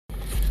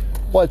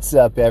What's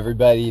up,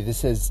 everybody?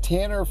 This is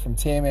Tanner from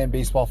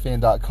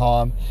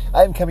TanmanBaseballFan.com.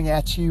 I'm coming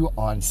at you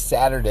on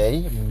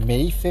Saturday,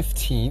 May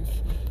 15th,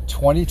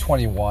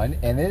 2021,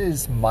 and it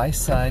is my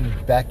son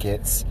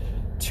Beckett's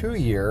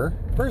 2-year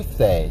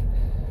birthday.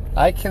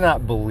 I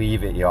cannot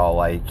believe it, y'all.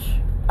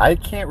 I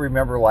can't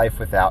remember life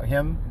without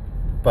him,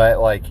 but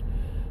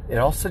it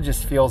also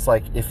just feels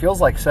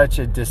like such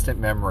a distant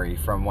memory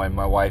from when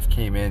my wife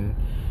came in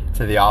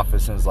to the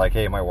office and was like,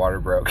 "Hey, my water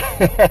broke,"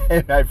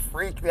 and I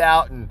freaked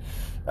out, and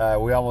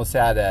we almost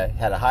had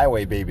a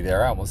highway baby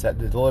there. I almost had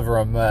to deliver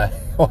him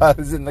while I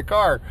was in the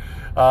car.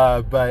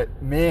 But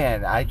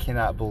man, I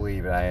cannot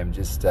believe it. I am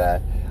just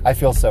I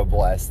feel so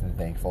blessed and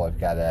thankful. I've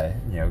got a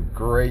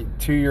great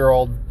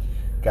 2-year-old,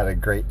 got a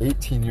great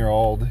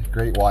 18-year-old,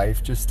 great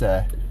wife.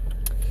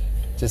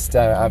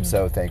 I'm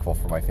so thankful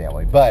for my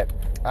family. But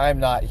I'm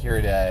not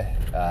here to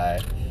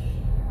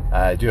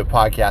do a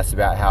podcast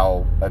about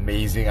how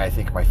amazing I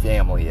think my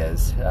family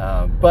is.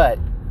 But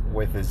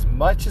with as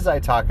much as I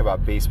talk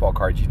about baseball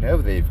cards,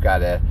 they've got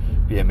to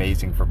be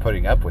amazing for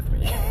putting up with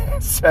me.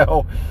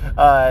 So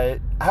I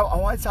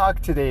want to talk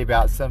today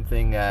about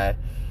something that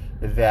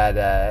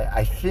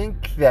I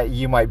think that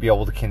you might be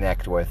able to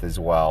connect with as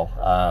well.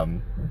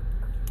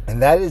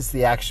 And that is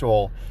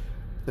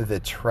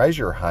the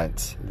treasure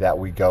hunt that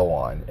we go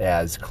on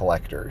as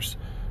collectors.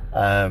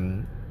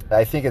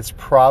 I think it's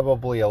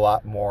probably a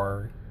lot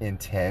more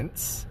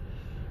intense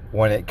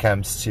when it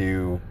comes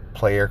to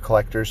player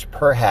collectors,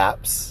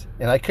 perhaps,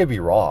 and I could be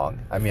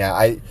wrong. I mean,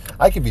 I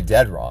could be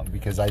dead wrong,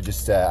 because I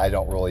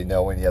don't really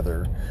know any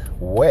other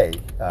way,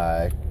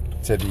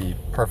 to be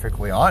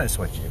perfectly honest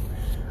with you.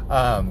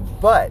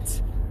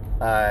 But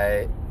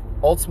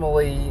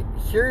ultimately,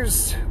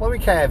 let me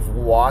kind of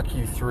walk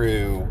you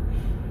through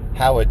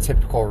how a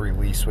typical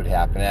release would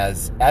happen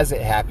as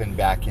it happened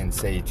back in,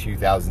 say,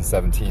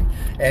 2017,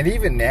 and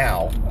even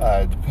now,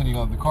 depending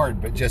on the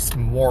card, but just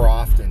more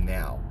often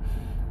now,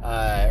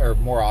 or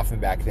more often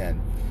back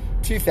then.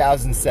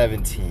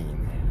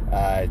 2017,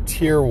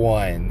 Tier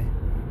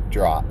 1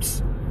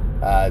 drops.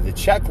 The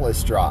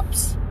checklist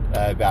drops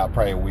about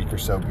probably a week or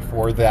so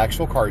before the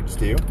actual cards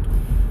do.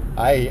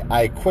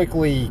 I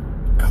quickly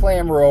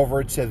clamber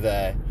over to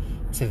the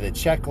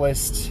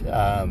checklist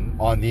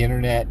on the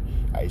internet.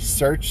 I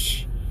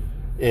search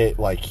it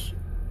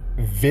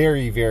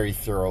very, very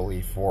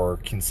thoroughly for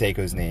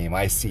Canseco's name.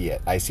 I see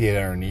it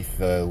underneath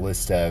the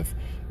list of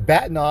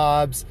bat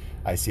knobs.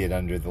 I see it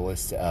under the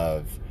list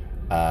of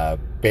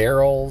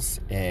barrels,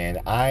 and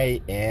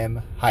I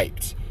am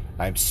hyped.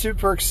 I'm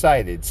super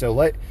excited. So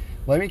let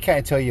me kind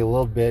of tell you a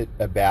little bit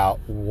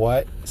about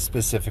what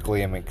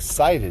specifically I'm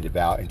excited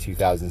about in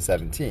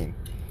 2017.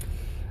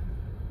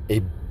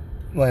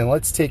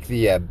 Let's take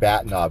the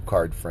bat knob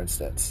card, for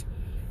instance.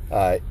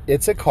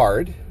 It's a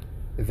card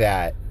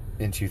that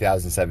in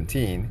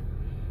 2017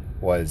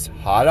 was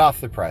hot off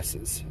the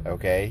presses,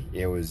 okay?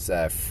 It was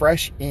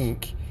fresh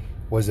ink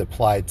was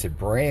applied to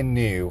brand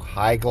new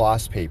high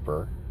gloss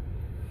paper.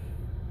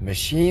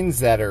 Machines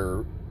that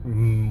are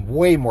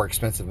way more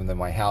expensive than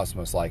my house,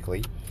 most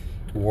likely,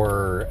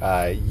 were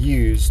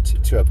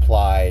used to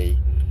apply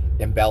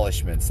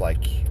embellishments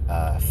like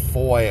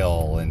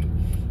foil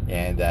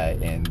and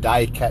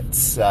die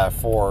cuts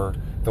for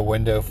the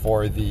window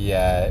for the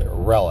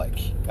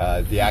relic.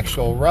 The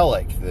actual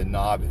relic, the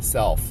knob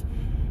itself,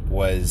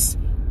 was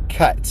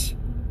cut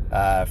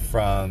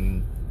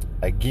from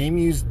a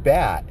game-used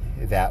bat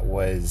that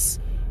was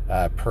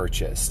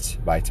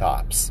purchased by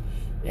Topps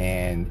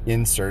and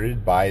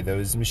inserted by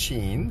those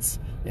machines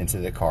into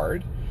the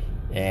card,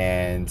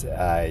 and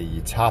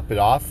you top it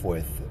off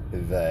with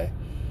the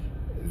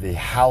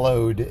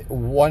hallowed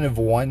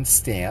one-of-one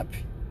stamp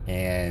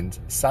and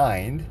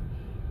signed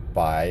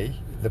by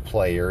the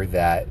player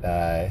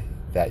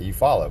that you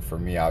follow. For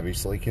me,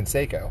 obviously,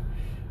 Canseco.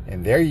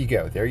 And there you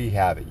go. There you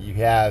have it. You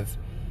have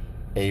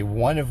a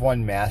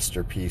one-of-one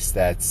masterpiece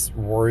that's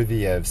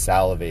worthy of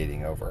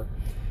salivating over.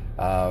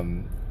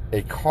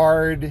 A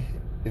card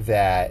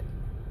that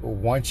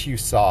once you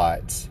saw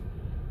it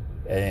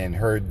and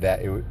heard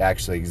that it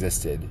actually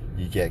existed,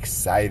 you get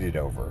excited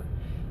over.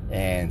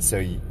 And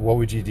so what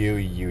would you do?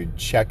 You would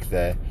check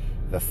the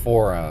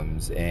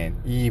forums and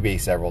eBay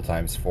several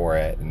times for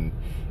it, and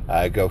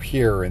go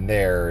here and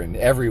there and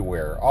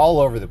everywhere, all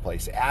over the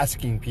place,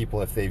 asking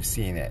people if they've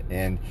seen it.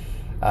 And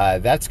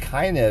that's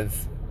kind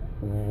of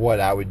what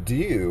I would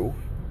do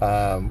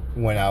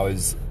when I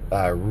was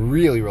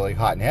really, really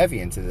hot and heavy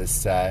into this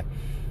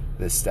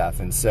stuff.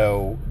 And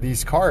so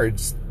these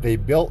cards, they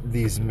built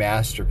these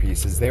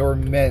masterpieces. They were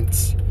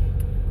meant,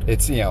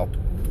 it's,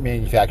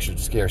 manufactured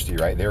scarcity,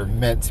 right? They were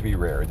meant to be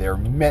rare. They were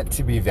meant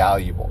to be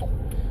valuable.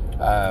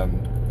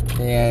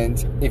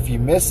 And if you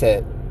miss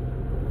it,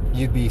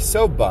 you'd be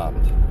so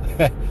bummed.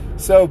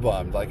 So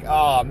bummed. Like,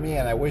 oh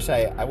man, I wish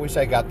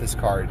I got this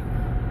card.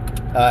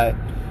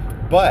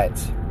 But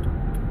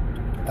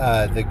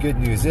the good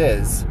news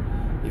is,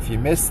 if you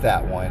missed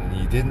that one and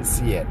you didn't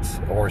see it,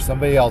 or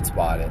somebody else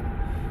bought it,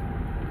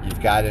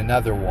 you've got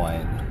another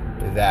one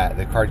that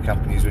the card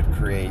companies would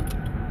create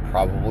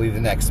probably the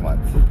next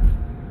month.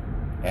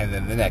 and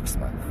then the next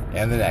month,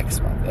 and the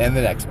next month, and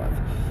the next month.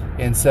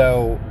 And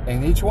so,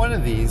 and each one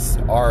of these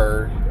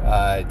are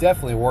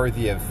definitely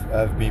worthy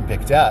of being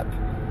picked up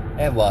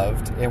and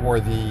loved, and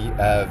worthy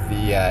of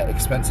the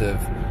expensive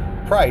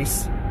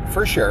price,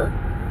 for sure.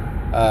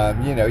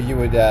 You know, you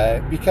would,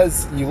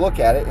 because you look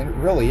at it, and it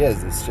really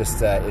is, it's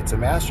just, it's a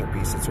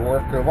masterpiece, it's a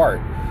work of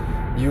art.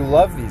 You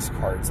love these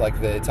cards,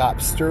 like the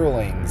top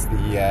Sterlings,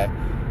 the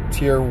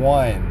Tier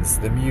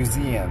 1s, the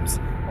museums.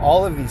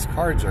 All of these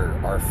cards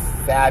are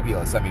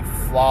fabulous. I mean,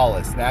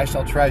 flawless,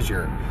 national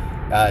treasure,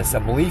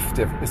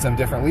 some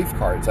different Leaf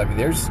cards. I mean,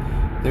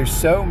 there's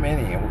so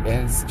many, and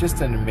it's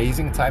just an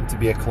amazing time to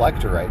be a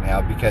collector right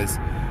now, because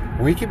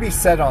we could be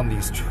set on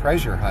these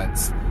treasure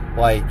hunts,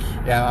 like,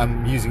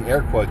 I'm using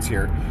air quotes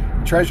here,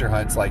 treasure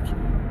hunts, like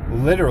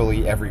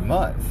literally every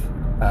month.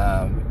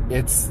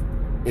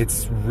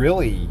 It's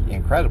really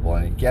incredible,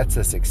 and it gets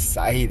us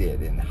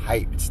excited and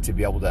hyped to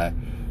be able to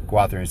go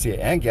out there and see it.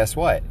 And guess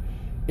what?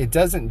 It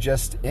doesn't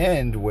just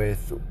end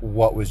with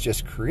what was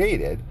just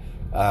created.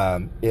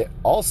 It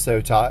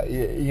also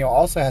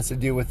also has to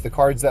do with the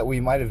cards that we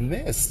might have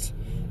missed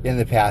in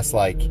the past,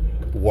 like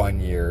 1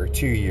 year,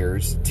 2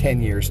 years,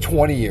 10 years,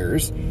 20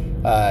 years.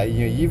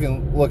 You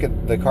even look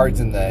at the cards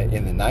in the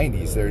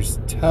 90s. There's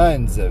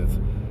tons of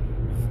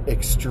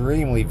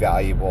extremely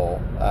valuable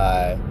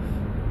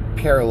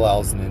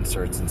parallels and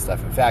inserts and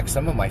stuff. In fact,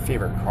 some of my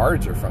favorite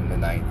cards are from the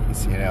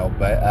 90s,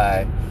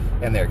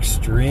 and they're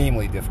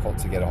extremely difficult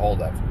to get a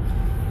hold of.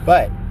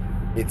 But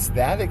it's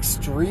that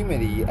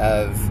extremity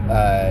of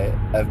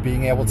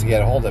being able to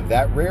get a hold of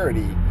that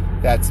rarity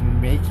that's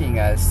making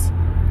us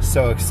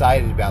so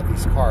excited about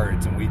these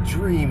cards, and we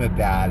dream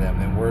about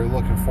them, and we're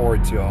looking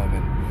forward to them,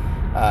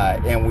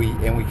 and we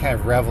kind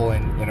of revel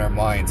in our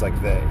minds, like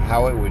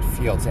how it would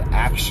feel to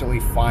actually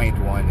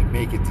find one and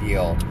make a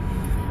deal.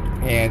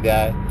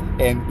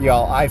 And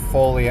y'all, I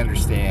fully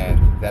understand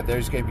that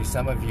there's going to be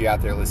some of you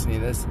out there listening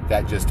to this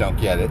that just don't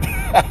get it.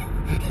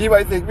 You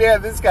might think,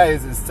 man, this guy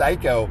is a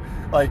psycho.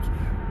 Like,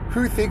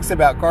 who thinks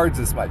about cards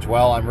this much?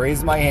 Well, I'm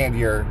raising my hand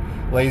here,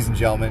 ladies and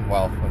gentlemen.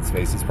 Well, let's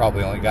face it, it's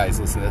probably only guys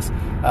listening to this.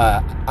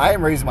 I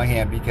am raising my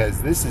hand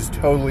because this is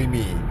totally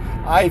me.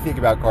 I think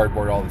about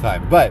cardboard all the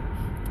time. But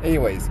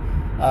anyways,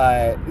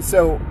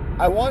 so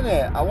I want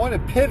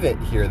to pivot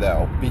here,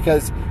 though,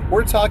 because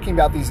we're talking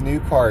about these new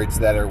cards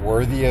that are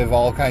worthy of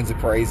all kinds of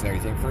praise and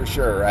everything, for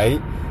sure,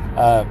 right?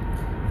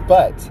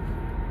 But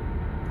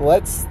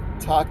let's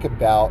talk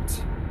about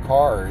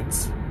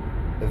cards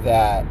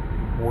that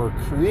were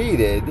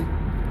created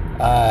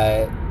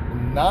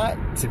not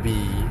to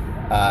be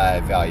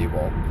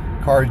valuable.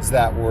 Cards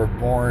that were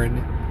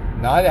born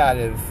not out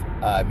of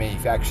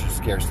manufacturer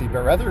scarcity,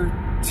 but rather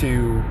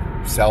to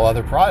sell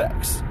other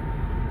products.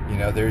 You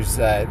know, there's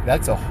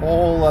that's a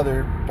whole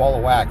other ball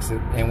of wax.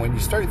 And when you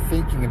start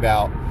thinking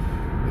about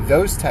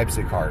those types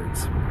of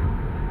cards,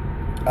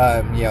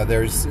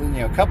 there's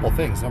a couple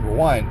things. Number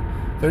one,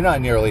 they're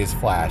not nearly as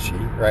flashy,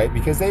 right?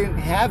 Because they didn't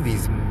have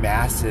these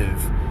massive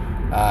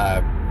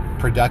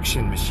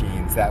production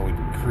machines that would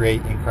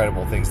create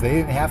incredible things. They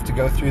didn't have to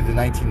go through the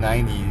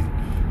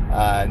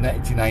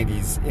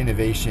 1990s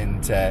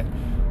innovation to,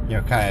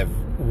 kind of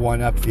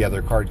one up the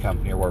other card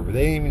company or whatever.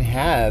 They didn't even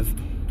have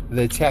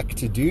the tech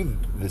to do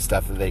the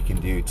stuff that they can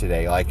do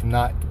today, like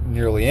not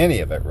nearly any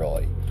of it,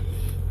 really.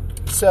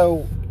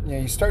 So,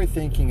 you start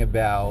thinking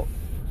about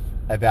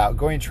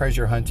going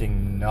treasure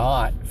hunting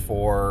not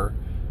for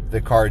the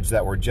cards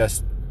that were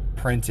just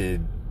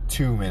printed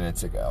 2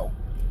 minutes ago,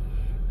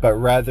 but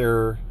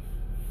rather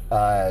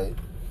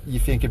you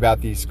think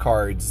about these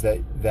cards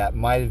that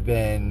might have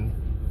been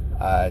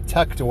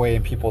tucked away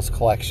in people's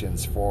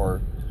collections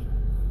for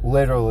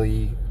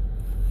literally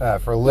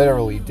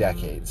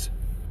decades.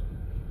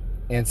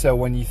 And so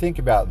when you think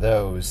about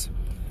those,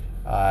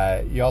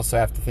 you also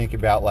have to think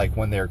about, like,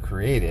 when they're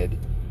created.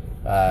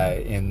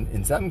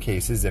 In some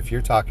cases, if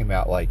you're talking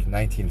about like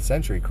 19th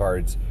century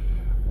cards,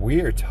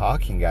 we are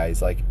talking,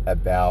 guys, like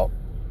about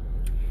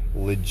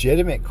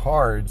legitimate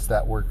cards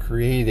that were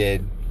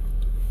created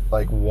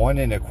like 1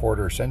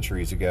 1/4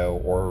 centuries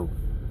ago or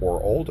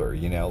older.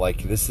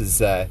 Like this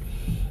is, and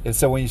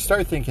so when you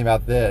start thinking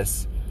about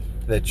this,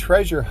 the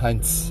treasure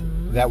hunts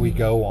that we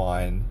go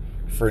on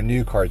for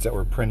new cards that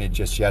were printed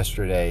just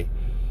yesterday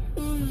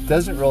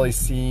doesn't really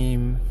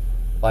seem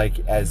like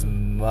as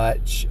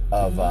much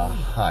of a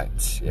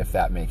hunt, if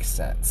that makes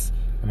sense.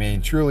 I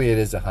mean, truly it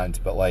is a hunt,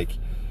 but like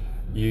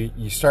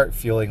you start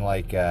feeling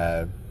like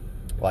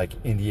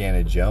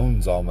Indiana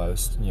Jones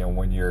almost,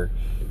 when you're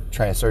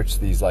trying to search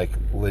these like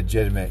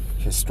legitimate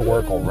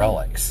historical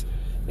relics.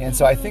 And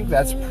so I think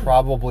that's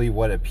probably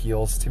what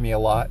appeals to me a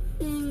lot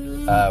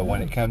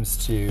when it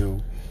comes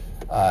to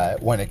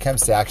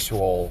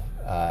actual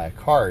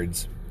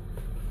cards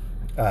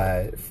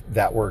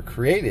that were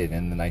created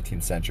in the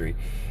 19th century.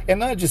 And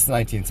not just the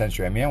 19th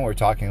century. I mean, we're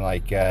talking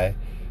like the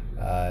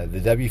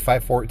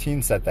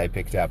W514 set that I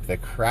picked up, the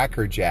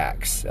Cracker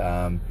Jacks.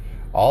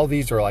 All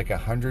these are like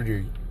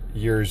 100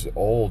 years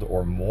old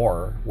or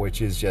more,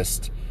 which is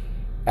just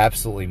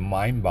absolutely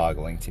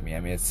mind-boggling to me.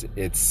 I mean,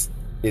 it's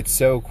it's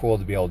so cool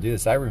to be able to do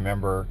this. I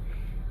remember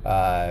when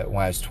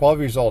I was 12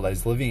 years old, I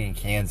was living in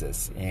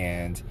Kansas,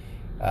 and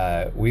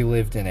we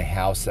lived in a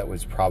house that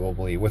was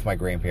probably, with my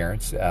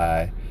grandparents,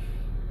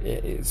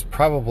 it's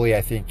probably,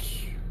 I think,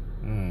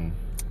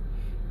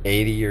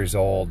 80 years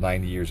old,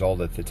 90 years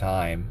old at the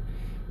time.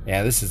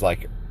 And this is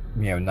like,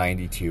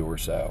 92 or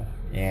so.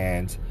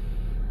 And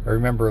I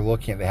remember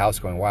looking at the house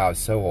going, wow, it's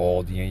so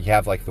old. You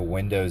have like the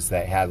windows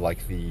that had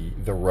like the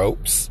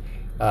ropes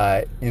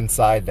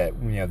inside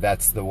that,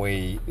 that's the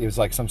way, it was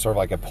like some sort of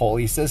like a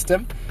pulley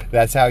system.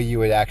 That's how you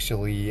would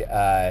actually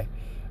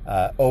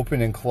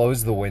open and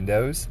close the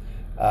windows.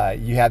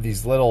 You have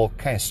these little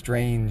kind of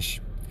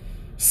strange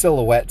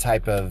silhouette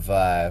type of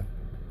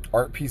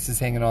art pieces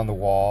hanging on the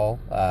wall.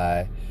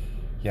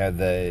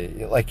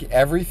 Like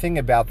everything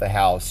about the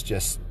house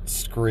just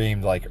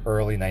screamed like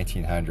early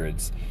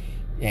 1900s.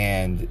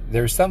 And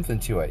there's something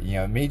to it.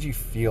 It made you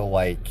feel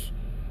like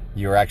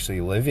you were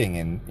actually living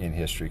in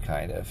history,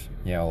 kind of.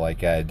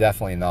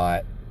 Definitely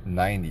not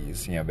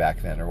 90s,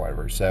 back then or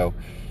whatever. So,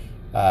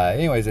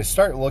 anyways,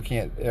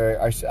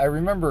 I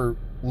remember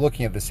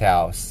looking at this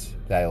house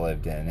that I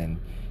lived in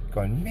and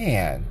going,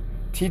 man,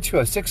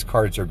 T206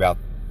 cards are about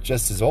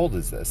just as old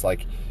as this.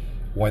 Like,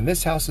 when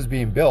this house was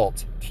being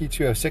built,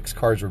 T206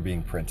 cards were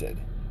being printed.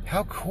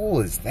 How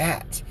cool is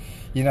that?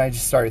 I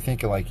just started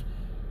thinking like,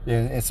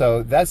 and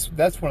so that's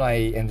when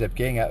I ended up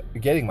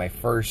getting my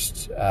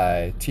first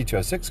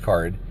T206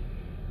 card.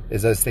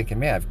 Is I was thinking,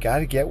 man, I've got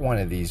to get one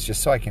of these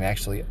just so I can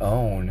actually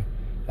own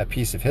a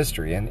piece of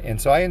history.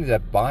 And so I ended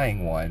up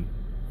buying one.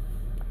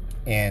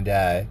 And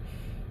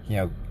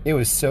it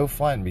was so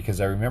fun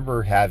because I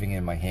remember having it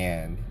in my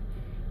hand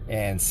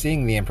and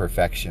seeing the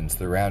imperfections,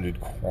 the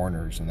rounded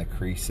corners and the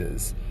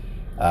creases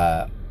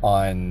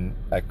on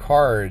a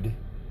card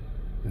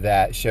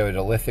that showed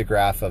a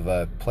lithograph of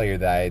a player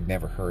that I had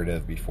never heard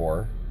of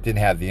before. Didn't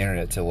have the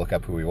internet to look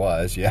up who he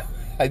was. Yeah,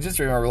 I just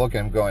remember looking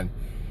at him going,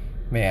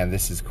 man,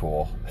 this is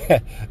cool.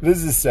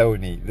 This is so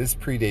neat. This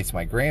predates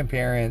my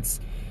grandparents.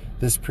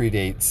 This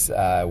predates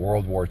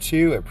World War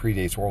II. It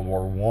predates World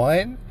War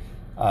I.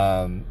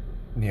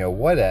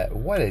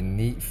 What a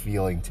neat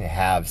feeling to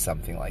have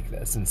something like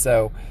this. And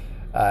so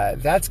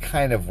that's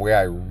kind of where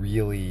I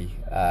really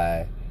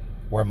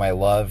where my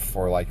love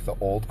for like the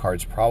old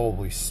cards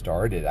probably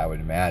started, I would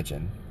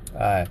imagine.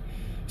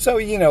 So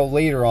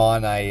later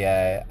on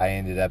I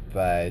ended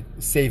up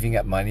saving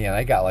up money, and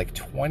I got like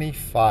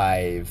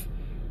 25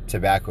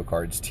 tobacco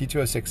cards,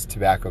 T206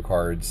 tobacco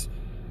cards,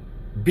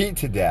 beat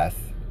to death.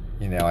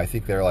 I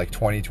think they're like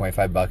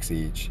 $20-25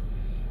 each,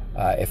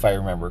 if I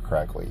remember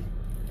correctly.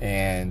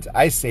 And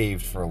I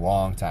saved for a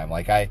long time.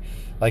 Like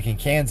in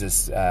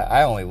Kansas,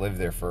 I only lived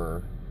there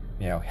for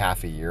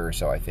half a year or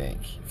so, I think,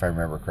 if I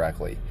remember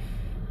correctly.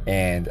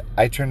 And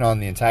I turned on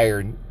the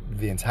entire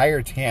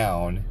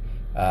town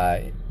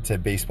to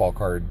baseball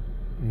card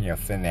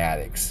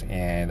fanatics,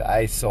 and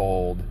I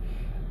sold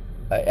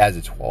as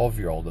a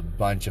 12-year-old a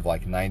bunch of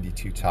like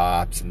 92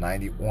 Tops and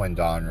 91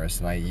 Donruss,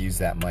 and I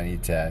used that money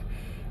to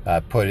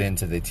put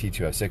into the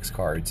T206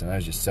 cards, and I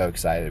was just so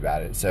excited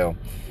about it. So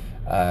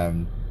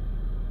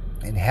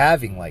and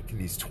having like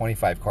these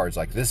 25 cards,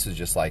 like this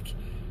is like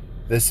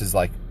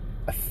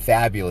a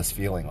fabulous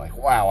feeling. Like,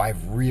 wow,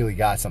 I've really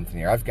got something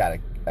here. I've got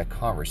a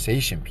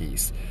conversation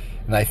piece.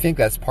 And I think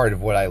that's part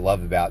of what I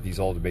love about these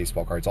older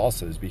baseball cards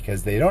also, is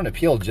because they don't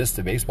appeal just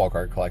to baseball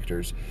card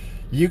collectors.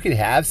 You could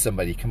have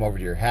somebody come over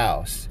to your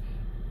house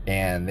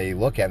and they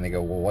look at it and they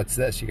go, well, what's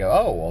this? You go,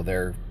 oh, well,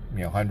 they're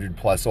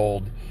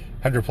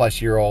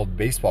 100+ year old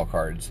baseball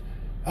cards.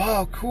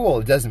 Oh, cool.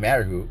 It doesn't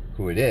matter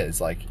who it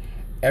is. Like,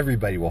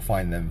 everybody will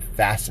find them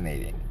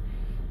fascinating.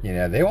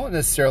 They won't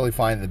necessarily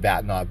find the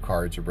bat knob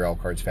cards or braille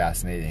cards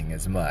fascinating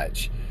as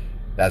much.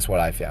 That's what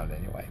I found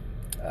anyway.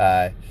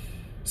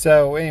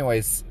 So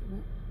anyways,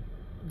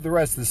 the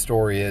rest of the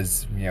story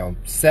is,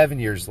 7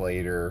 years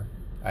later,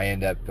 I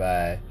end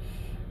up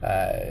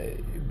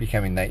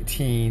becoming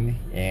 19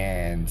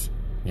 and,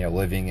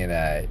 living in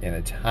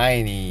a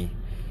tiny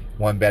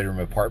one-bedroom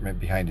apartment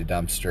behind a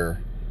dumpster,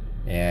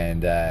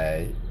 and,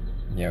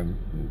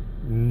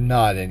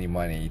 not any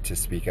money to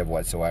speak of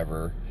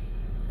whatsoever.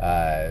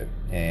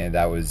 And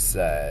I was,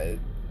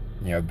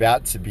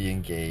 about to be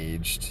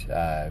engaged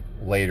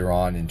later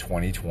on in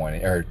 2020,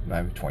 or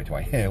not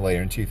 2020,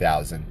 later in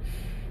 2000.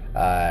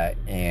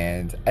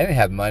 And I didn't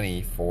have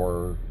money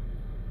for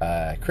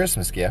a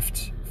Christmas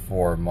gift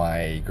for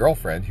my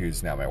girlfriend,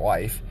 who's now my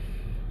wife.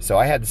 So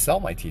I had to sell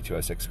my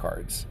T206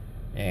 cards.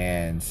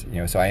 And,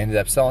 so I ended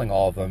up selling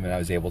all of them, and I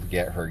was able to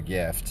get her a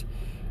gift.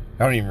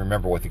 I don't even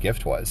remember what the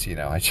gift was,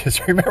 I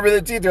just remember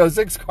the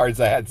T206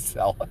 cards I had to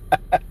sell.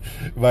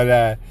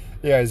 But,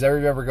 as I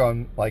remember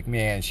going, like,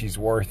 man, she's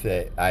worth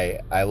it.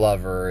 I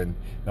love her and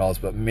all this,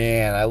 but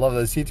man, I love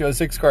those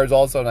T206 cards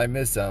also, and I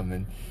miss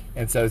them.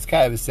 And so it's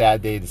kind of a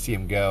sad day to see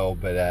them go,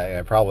 but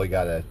I probably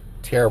got a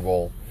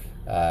terrible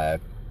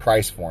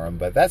price for them,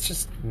 but that's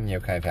just,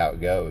 kind of how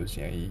it goes.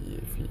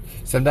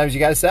 Sometimes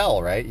you got to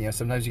sell, right?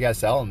 Sometimes you got to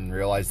sell and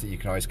realize that you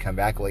can always come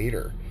back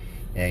later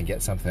and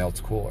get something else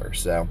cooler.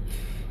 So,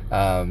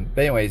 But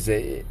anyways,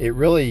 it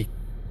really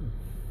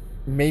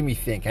made me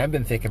think. I've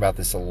been thinking about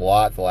this a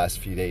lot the last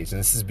few days, and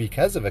this is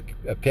because of a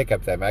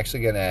pickup that I'm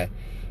actually going to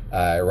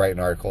write an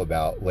article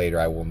about later.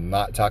 I will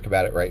not talk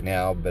about it right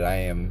now, but I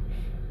am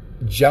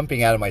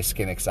jumping out of my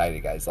skin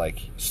excited, guys, like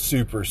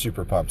super,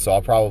 super pumped. So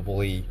I'll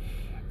probably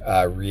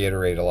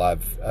reiterate a lot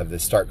of the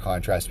stark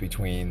contrast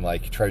between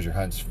like treasure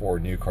hunts for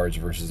new cards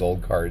versus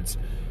old cards,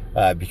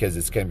 because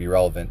it's going to be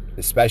relevant,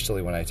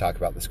 especially when I talk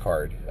about this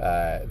card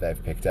that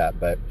I've picked up.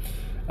 But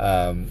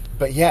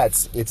yeah,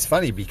 it's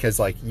funny because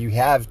like you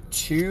have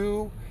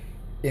two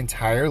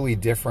entirely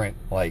different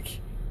like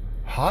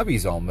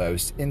hobbies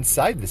almost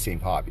inside the same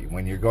hobby.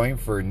 When you're going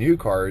for new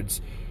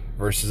cards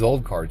versus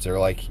old cards, they're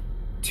like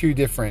two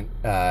different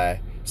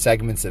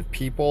segments of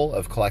people,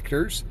 of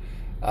collectors.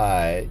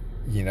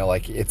 You know,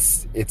 like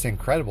it's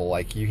incredible.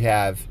 Like you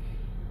have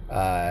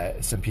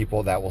some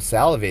people that will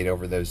salivate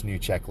over those new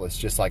checklists,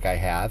 just like I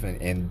have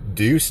and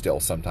do still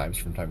sometimes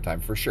from time to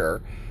time, for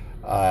sure.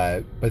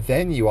 But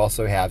then you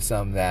also have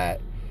some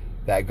that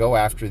go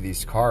after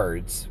these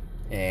cards,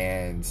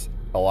 and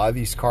a lot of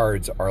these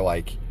cards are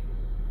like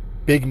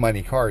big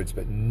money cards,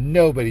 but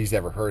nobody's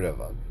ever heard of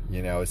them,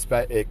 you know,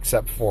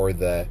 except for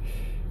the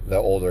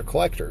older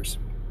collectors.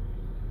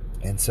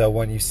 And so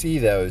when you see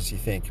those, you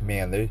think,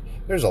 man,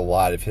 there's a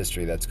lot of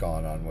history that's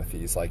gone on with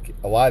these. Like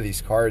a lot of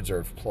these cards are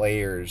of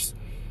players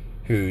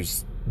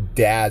whose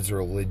dads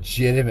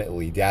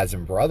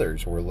and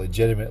brothers were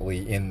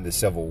legitimately in the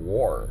Civil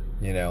War,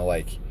 you know,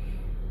 like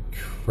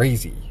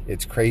crazy.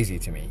 It's crazy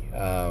to me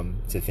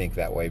to think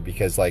that way,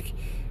 because like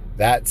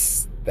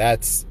that's,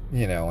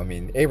 you know, I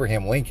mean,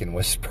 Abraham Lincoln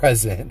was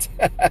president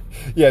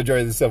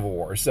during the Civil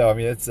War. So, I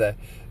mean,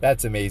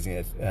 that's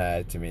amazing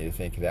to me to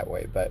think that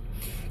way. But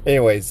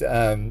anyways,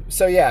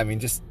 so yeah, I mean,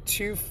 just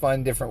two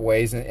fun different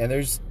ways. And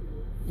there's,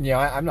 you know,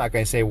 I'm not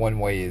going to say one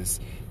way is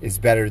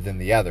better than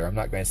the other. I'm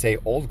not going to say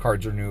old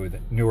cards are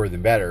newer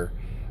than better,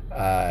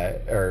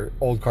 or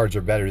old cards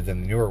are better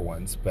than the newer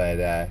ones.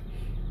 But,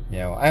 you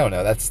know, I don't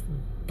know.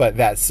 But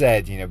that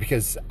said, you know,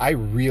 because I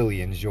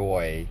really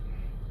enjoy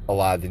a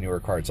lot of the newer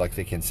cards, like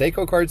the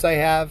Canseco cards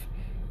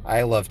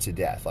I love to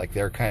death. Like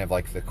they're kind of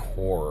like the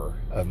core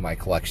of my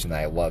collection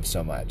that I love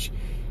so much.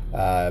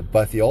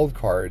 But the old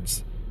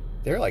cards,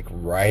 they're like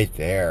right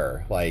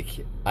there. Like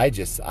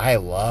I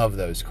love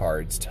those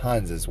cards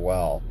tons as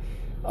well.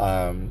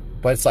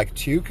 But it's like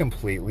two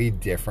completely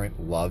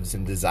different loves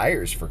and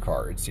desires for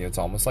cards. You know, it's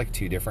almost like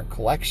two different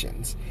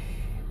collections.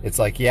 It's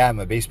like, yeah, I'm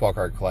a baseball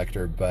card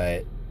collector,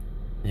 but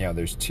you know,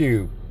 there's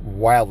two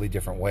wildly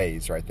different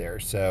ways right there.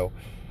 So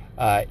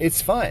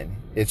it's fun.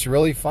 It's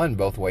really fun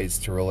both ways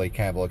to really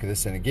kind of look at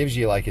this, and it gives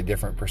you like a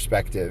different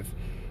perspective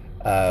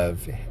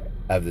of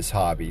this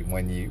hobby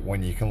when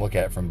you can look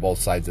at it from both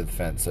sides of the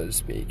fence, so to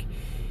speak.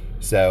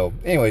 So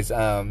anyways,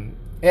 I mean,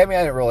 I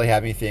didn't really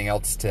have anything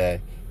else to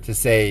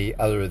say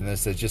other than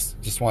this. I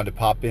just wanted to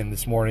pop in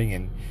this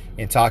morning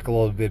and talk a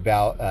little bit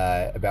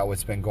about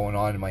what's been going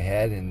on in my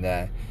head,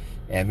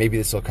 and maybe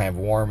this will kind of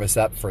warm us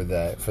up for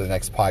the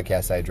next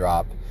podcast I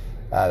drop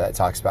that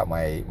talks about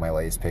my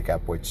latest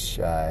pickup, which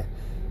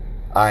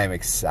I'm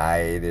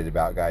excited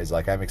about, guys.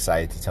 Like, I'm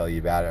excited to tell you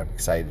about it. I'm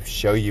excited to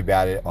show you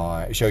it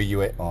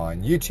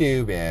on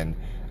YouTube and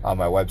on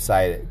my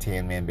website at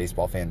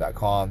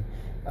tanmanbaseballfan.com.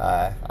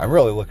 I'm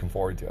really looking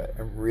forward to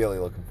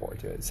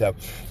it. So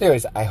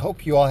anyways, I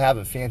hope you all have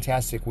a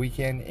fantastic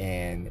weekend,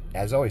 and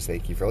as always,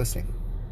 thank you for listening.